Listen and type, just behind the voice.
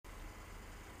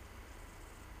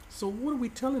So what are we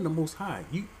telling the Most High?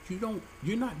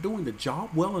 You're not doing the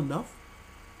job well enough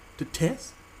to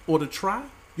test or to try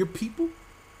your people?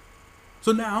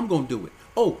 So now I'm going to do it.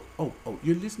 Oh,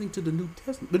 you're listening to the New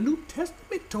Testament. The New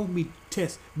Testament told me to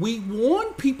test. We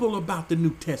warn people about the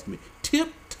New Testament.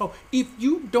 Tiptoe. If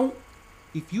you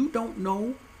don't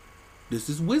know, this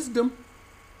is wisdom.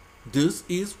 This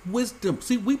is wisdom.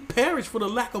 See, we perish for the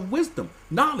lack of wisdom,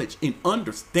 knowledge, and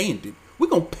understanding. We're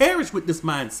going to perish with this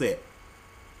mindset.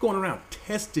 Going around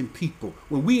testing people.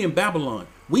 When we in Babylon,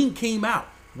 we came out.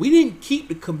 We didn't keep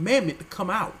the commandment to come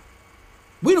out.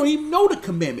 We don't even know the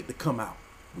commandment to come out.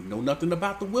 We know nothing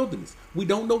about the wilderness. We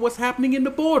don't know what's happening in the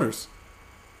borders.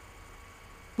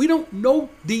 We don't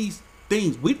know these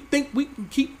things. We think we can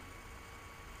keep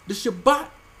the Shabbat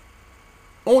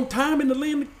on time in the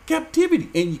land of captivity,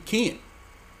 and you can't.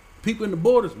 People in the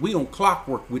borders, we on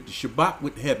clockwork with the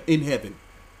Shabbat in heaven.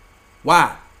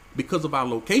 Why? Because of our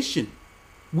location.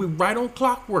 We're right on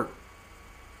clockwork.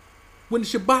 When the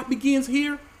Shabbat begins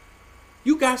here,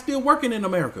 you guys still working in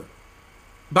America.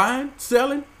 Buying,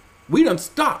 selling, we done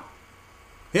stop.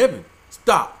 Heaven,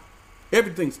 stop.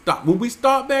 Everything stop. When we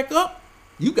start back up,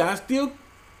 you guys still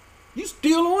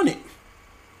on it.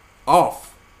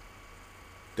 Off.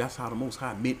 That's how the Most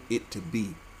High meant it to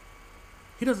be.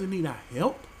 He doesn't need our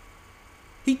help.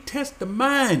 He tests the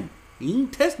mind. He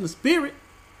ain't testing the spirit.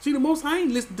 See, the Most High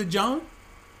ain't listening to John.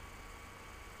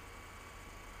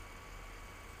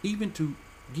 Even to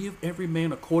give every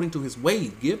man according to his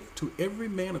ways. Give to every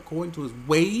man according to his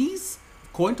ways.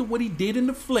 According to what he did in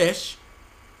the flesh.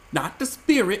 Not the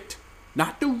spirit.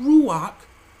 Not the ruach.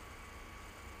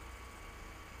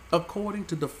 According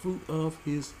to the fruit of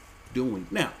his doing.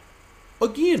 Now,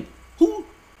 again,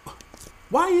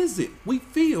 why is it we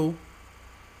feel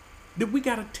that we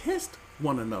got to test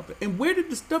one another? And where did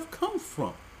the stuff come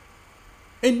from?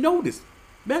 And notice,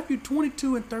 Matthew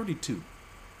 22 and 32.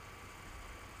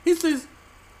 He says,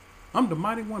 I'm the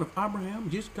mighty one of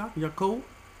Abraham, Yitzchak, Yaakov.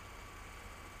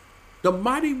 The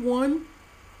mighty one.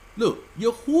 Look,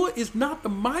 Yahuah is not the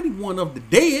mighty one of the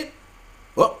dead.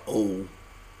 Uh-oh.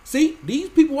 See, these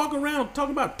people walking around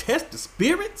talking about test the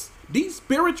spirits. These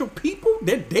spiritual people,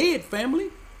 they're dead, family.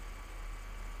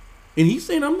 And he's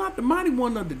saying, I'm not the mighty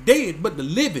one of the dead, but the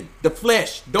living, the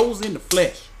flesh, those in the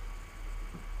flesh.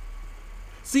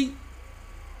 See,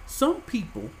 some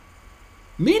people,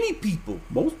 many people,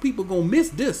 most people gonna miss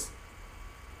this.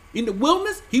 In the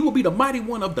wilderness, he will be the mighty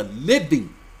one of the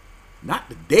living, not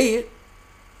the dead.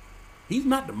 He's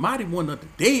not the mighty one of the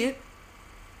dead.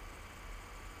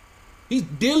 He's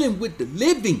dealing with the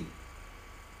living.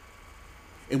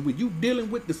 And when you dealing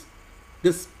with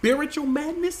the spiritual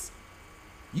madness,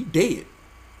 you dead.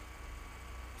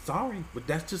 Sorry, but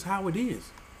that's just how it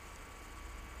is.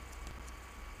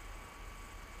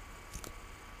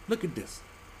 Look at this.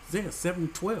 Isaiah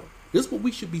 7:12. This is what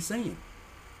we should be saying.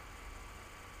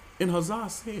 And Hazar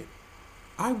said,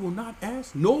 I will not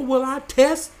ask, nor will I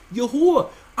test Yahuah.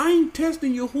 I ain't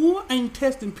testing Yahuah. I ain't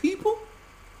testing people.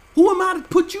 Who am I to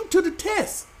put you to the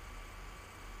test?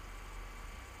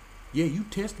 Yeah, you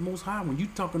test the Most High when you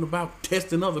talking about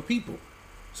testing other people.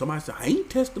 Somebody said, I ain't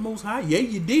test the Most High. Yeah,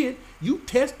 you did. You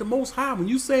test the Most High when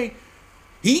you say,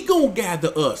 he gonna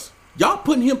gather us. Y'all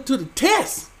putting him to the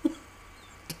test.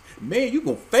 Man, you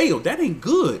gonna fail. That ain't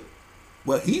good.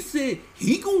 Well, he said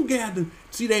he gonna gather.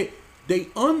 See, they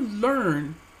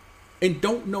unlearn and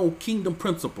don't know kingdom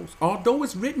principles. Although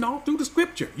it's written all through the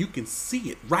scripture, you can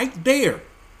see it right there.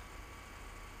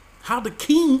 How the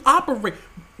king operate.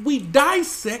 We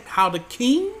dissect how the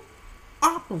king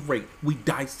operate. We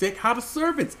dissect how the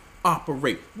servants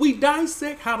operate. We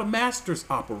dissect how the masters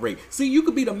operate. See, you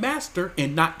could be the master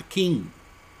and not the king.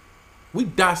 We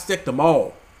dissect them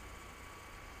all.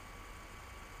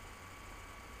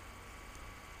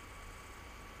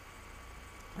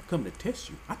 I come to test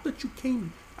you. I thought you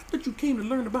came to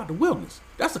learn about the wilderness.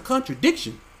 That's a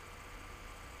contradiction.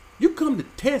 You come to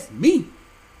test me.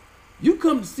 You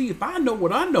come to see if I know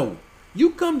what I know.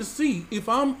 You come to see if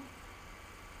I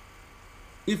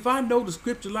know the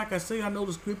scripture like I say I know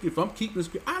the scripture, if I'm keeping the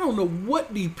scripture. I don't know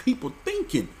what these people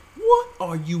thinking. What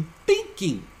are you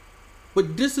thinking?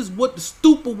 But this is what the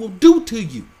stupor will do to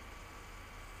you.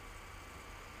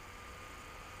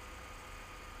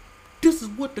 This is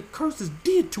what the curses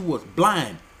did to us.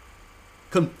 Blind.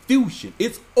 Confusion.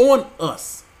 It's on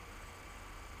us.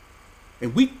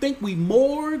 And we think we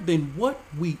more than what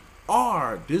we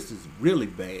are. This is really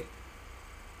bad.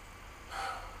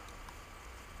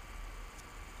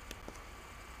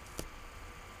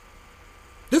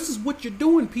 This is what you're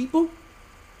doing, people.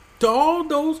 To all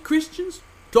those Christians,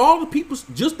 to all the people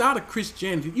just out of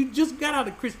Christianity. You just got out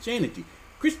of Christianity.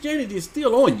 Christianity is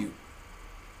still on you.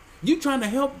 You trying to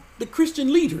help the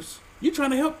Christian leaders. You trying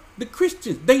to help the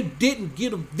Christians. They didn't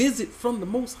get a visit from the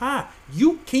Most High.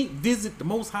 You can't visit the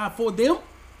Most High for them.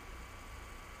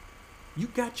 You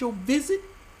got your visit.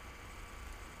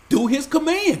 Do his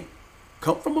command.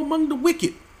 Come from among the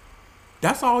wicked.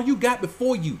 That's all you got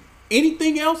before you.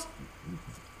 Anything else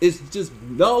is just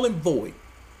null and void.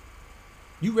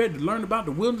 You ready to learn about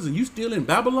the wilderness and you still in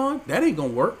Babylon? That ain't gonna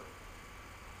work.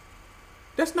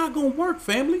 That's not gonna work,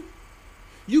 family.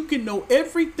 You can know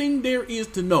everything there is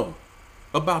to know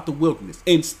about the wilderness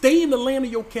and stay in the land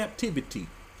of your captivity,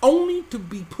 only to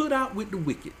be put out with the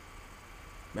wicked.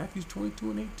 Matthew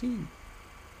 22 and 18.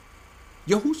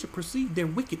 Yahuah perceived their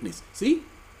wickedness. See?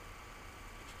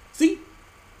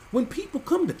 When people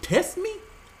come to test me,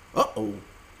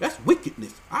 that's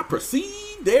wickedness. I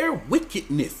perceive their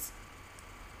wickedness.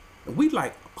 And we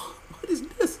like, what is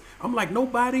this? I'm like,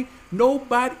 nobody,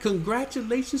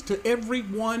 congratulations to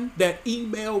everyone that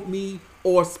emailed me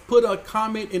or put a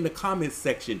comment in the comment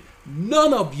section.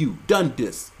 None of you done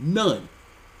this. None.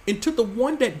 And to the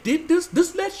one that did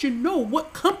this lets you know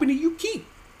what company you keep.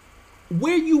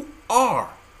 Where you are.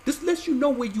 This lets you know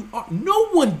where you are. No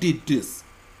one did this.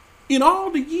 In all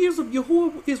the years of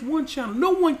Yahuah is one channel,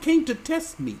 no one came to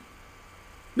test me.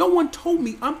 No one told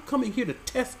me I'm coming here to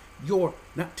test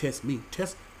test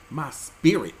my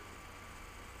spirit.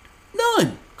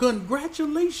 None.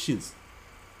 Congratulations.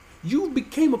 You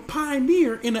became a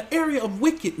pioneer in an area of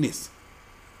wickedness.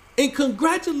 And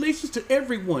congratulations to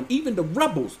everyone, even the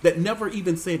rebels that never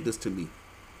even said this to me.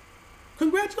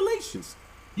 Congratulations.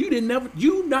 You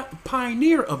not the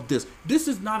pioneer of this. This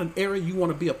is not an area you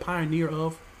want to be a pioneer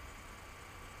of.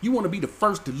 You want to be the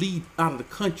first to lead out of the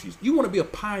countries. You want to be a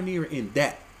pioneer in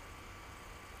that.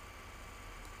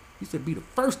 He said, be the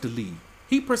first to lead.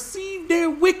 He perceived their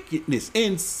wickedness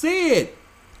and said,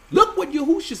 look what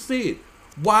Yahuah said.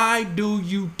 Why do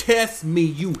you test me,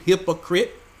 you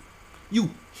hypocrite?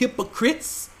 You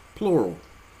hypocrites, plural.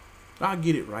 I'll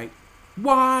get it right.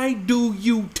 Why do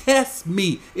you test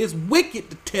me? It's wicked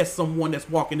to test someone that's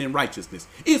walking in righteousness.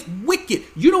 It's wicked.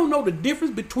 You don't know the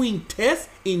difference between test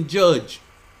and judge.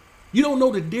 You don't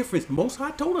know the difference. Most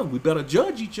High told us we better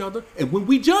judge each other. And when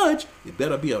we judge, it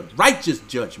better be a righteous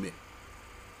judgment.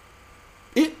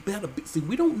 It better be. See,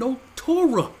 we don't know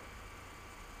Torah.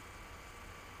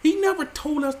 He never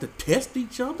told us to test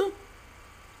each other.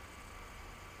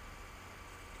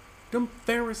 Them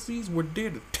Pharisees were there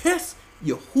to test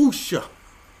Yahuah.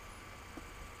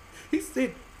 He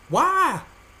said, why?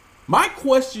 My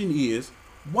question is,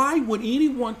 why would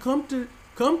anyone come to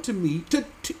me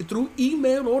through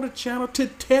email or the channel to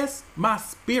test my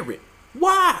spirit?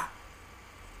 Why?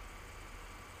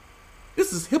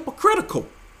 This is hypocritical.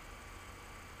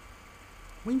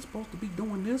 We ain't supposed to be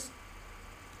doing this.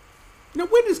 Now,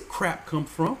 where does crap come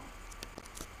from?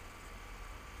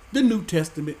 The New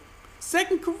Testament.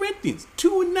 2 Corinthians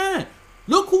 2 and 9.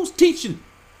 Look who's teaching.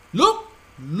 Look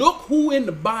who in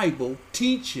the Bible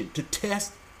teaching to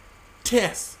test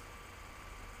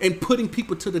and putting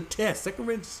people to the test. 2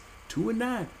 Corinthians 2 and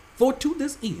 9. For to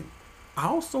this end, I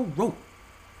also wrote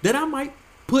that I might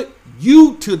put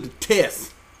you to the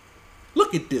test.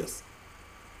 Look at this.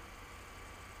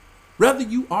 Rather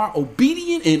you are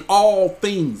obedient in all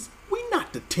things. We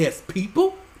not to test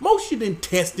people. Moshe didn't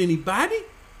test anybody.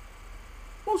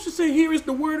 Moshe said, here is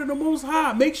the word of the Most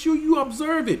High. Make sure you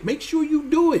observe it. Make sure you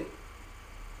do it.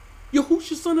 Yahuah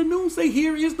son of Nun say,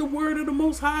 here is the word of the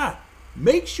Most High.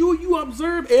 Make sure you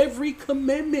observe every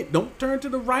commandment. Don't turn to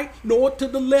the right nor to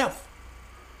the left.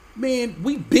 Man,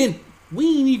 we ain't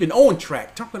even on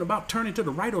track. Talking about turning to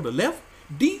the right or the left.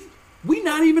 We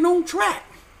not even on track.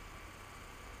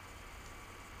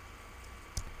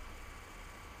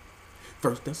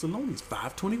 1 Thessalonians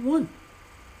 5:21.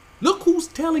 Look who's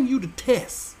telling you to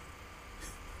test.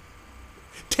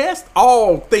 Test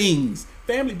all things.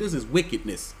 Family, this is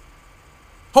wickedness.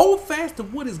 Hold fast to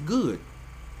what is good.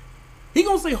 He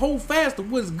gonna say hold fast to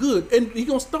what is good. And he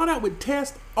gonna start out with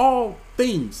test all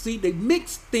things. See, they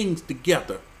mix things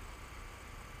together.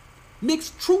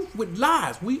 Mix truth with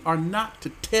lies. We are not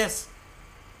to test.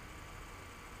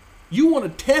 You want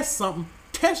to test something,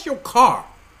 test your car.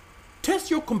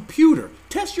 Test your computer.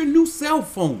 Test your new cell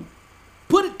phone.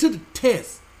 Put it to the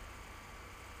test.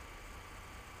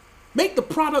 Make the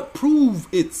product prove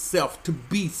itself to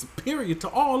be superior to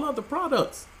all other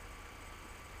products.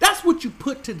 That's what you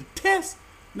put to the test.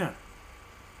 Now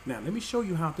let me show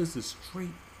you how this is straight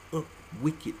up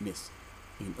wickedness.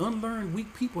 And unlearned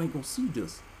weak people ain't gonna see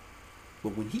this.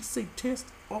 But when he say test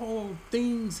all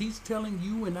things, he's telling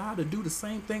you and I to do the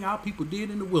same thing our people did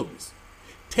in the wilderness.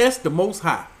 Test the Most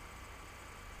High.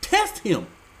 Test him.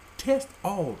 Test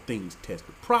all things. Test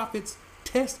the prophets.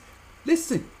 Test.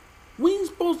 Listen, we ain't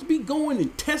supposed to be going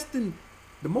and testing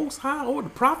the Most High or the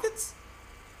prophets.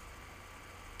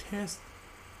 Test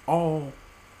all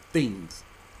things.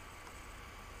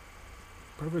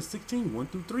 Proverbs 16, 1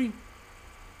 through 3.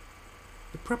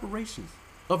 The preparations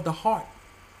of the heart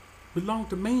belong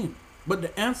to man, but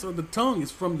the answer of the tongue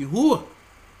is from Yahuah.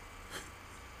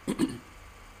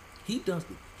 He does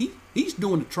it. He's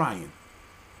doing the trying.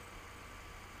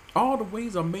 All the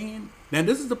ways of man. Now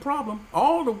this is the problem.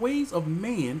 All the ways of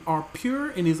man are pure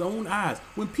in his own eyes.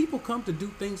 When people come to do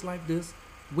things like this,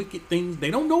 wicked things,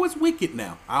 they don't know it's wicked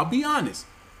now. I'll be honest.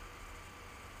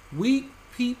 Weak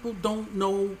people don't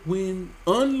know when,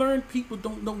 unlearned people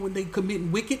don't know when they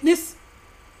committing wickedness.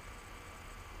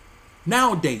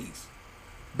 Nowadays.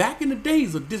 Back in the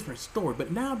days, a different story. But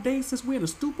nowadays, since we're in a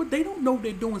stupor, they don't know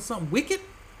they're doing something wicked.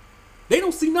 They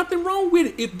don't see nothing wrong with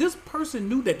it. If this person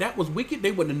knew that that was wicked,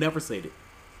 they would have never said it.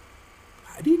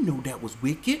 I didn't know that was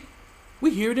wicked.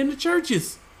 We hear it in the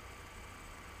churches.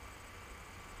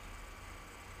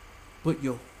 But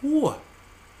Yahuah,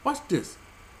 watch this.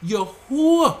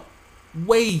 Yahuah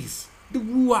ways the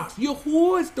Ruach.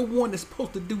 Yahuah is the one that's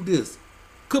supposed to do this.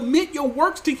 Commit your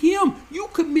works to him.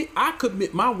 I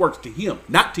commit my works to him,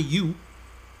 not to you.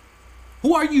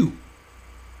 Who are you?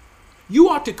 You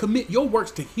ought to commit your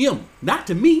works to him, not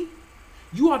to me.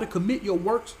 You ought to commit your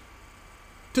works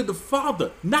to the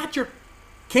Father, not your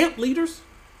camp leaders,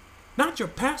 not your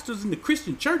pastors in the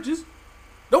Christian churches.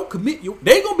 Don't commit your,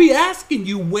 they're going to be asking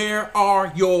you, where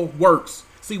are your works?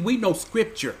 See, we know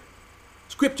scripture.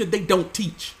 Scripture they don't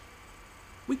teach.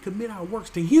 We commit our works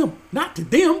to him, not to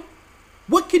them.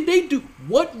 What can they do?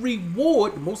 What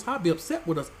reward? The Most High be upset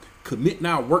with us committing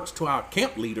our works to our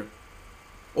camp leader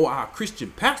or our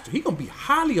Christian pastor. He's going to be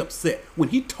highly upset when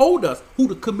he told us who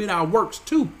to commit our works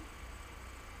to.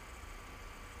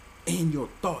 And your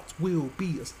thoughts will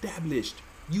be established.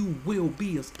 You will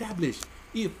be established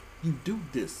if you do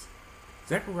this.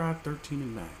 Zechariah 13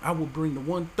 and 9. I will bring the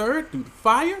 1/3 through the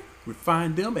fire,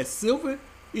 refine them as silver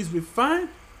is refined,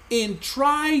 and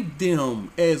try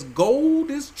them as gold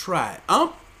is tried.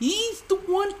 He's the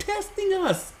one testing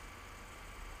us.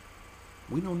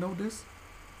 We don't know this.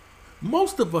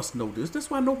 Most of us know this. That's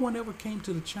why no one ever came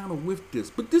to the channel with this.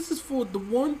 But this is for the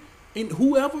one and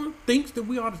whoever thinks that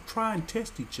we ought to try and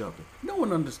test each other. No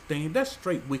one understands. That's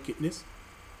straight wickedness.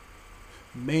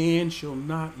 Man shall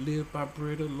not live by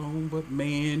bread alone, but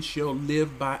man shall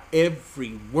live by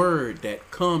every word that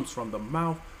comes from the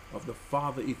mouth of the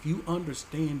Father. If you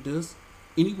understand this,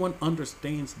 anyone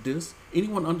understands this,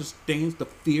 anyone understands the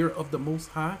fear of the Most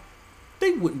High,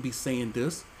 they wouldn't be saying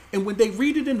this. And when they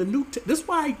read it in the New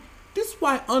Testament, this is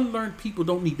why unlearned people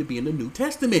don't need to be in the New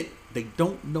Testament. They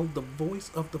don't know the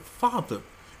voice of the Father.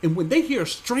 And when they hear a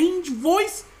strange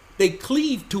voice, they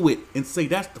cleave to it and say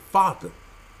that's the Father.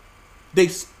 They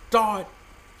start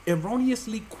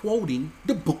erroneously quoting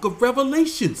the book of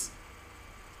Revelations,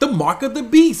 the mark of the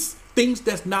beast, things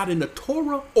that's not in the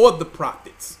Torah or the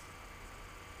prophets.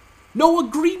 No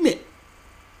agreement.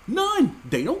 None.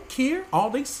 They don't care. All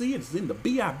they see is in the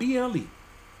Bible.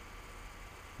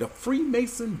 The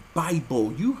Freemason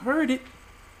Bible. You heard it.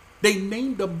 They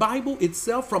named the Bible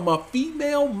itself from a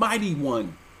female mighty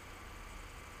one.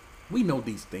 We know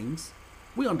these things.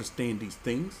 We understand these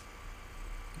things.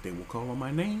 They will call on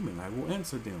my name and I will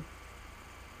answer them.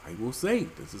 I will say,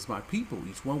 this is my people.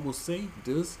 Each one will say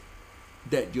this,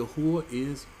 that Yahuah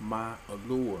is my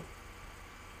allure.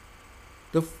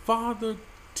 The Father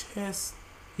tests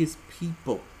his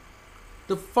people.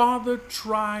 The Father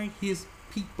tries his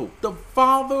people. The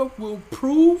Father will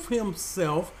prove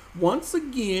himself once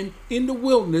again in the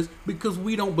wilderness because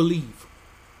we don't believe.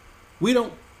 We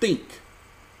don't think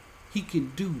he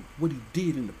can do what he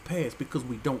did in the past because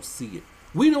we don't see it.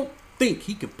 We don't think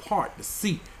he can part the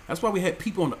sea. That's why we had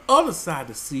people on the other side of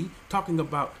the sea talking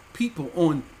about people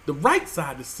on the right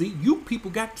side of the sea. You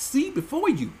people got the sea before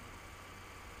you.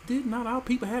 Did not our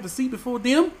people have the sea before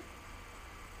them?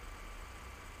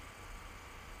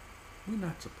 We're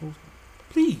not supposed to.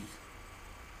 Please.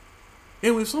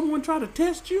 And when someone try to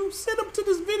test you, send them to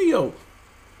this video.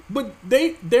 But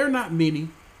they're not many.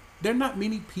 There are not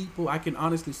many people, I can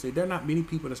honestly say, there are not many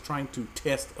people that's trying to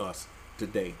test us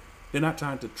today. They're not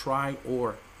trying to try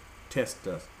or test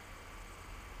us.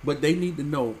 But they need to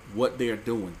know what they're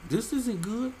doing. This isn't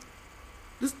good.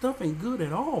 This stuff ain't good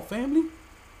at all, family.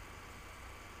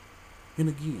 And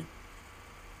again,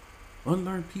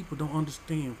 unlearned people don't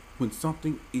understand when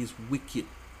something is wicked.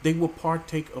 They will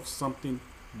partake of something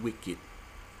wicked.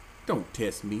 Don't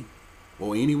test me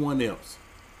or anyone else.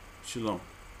 Shalom.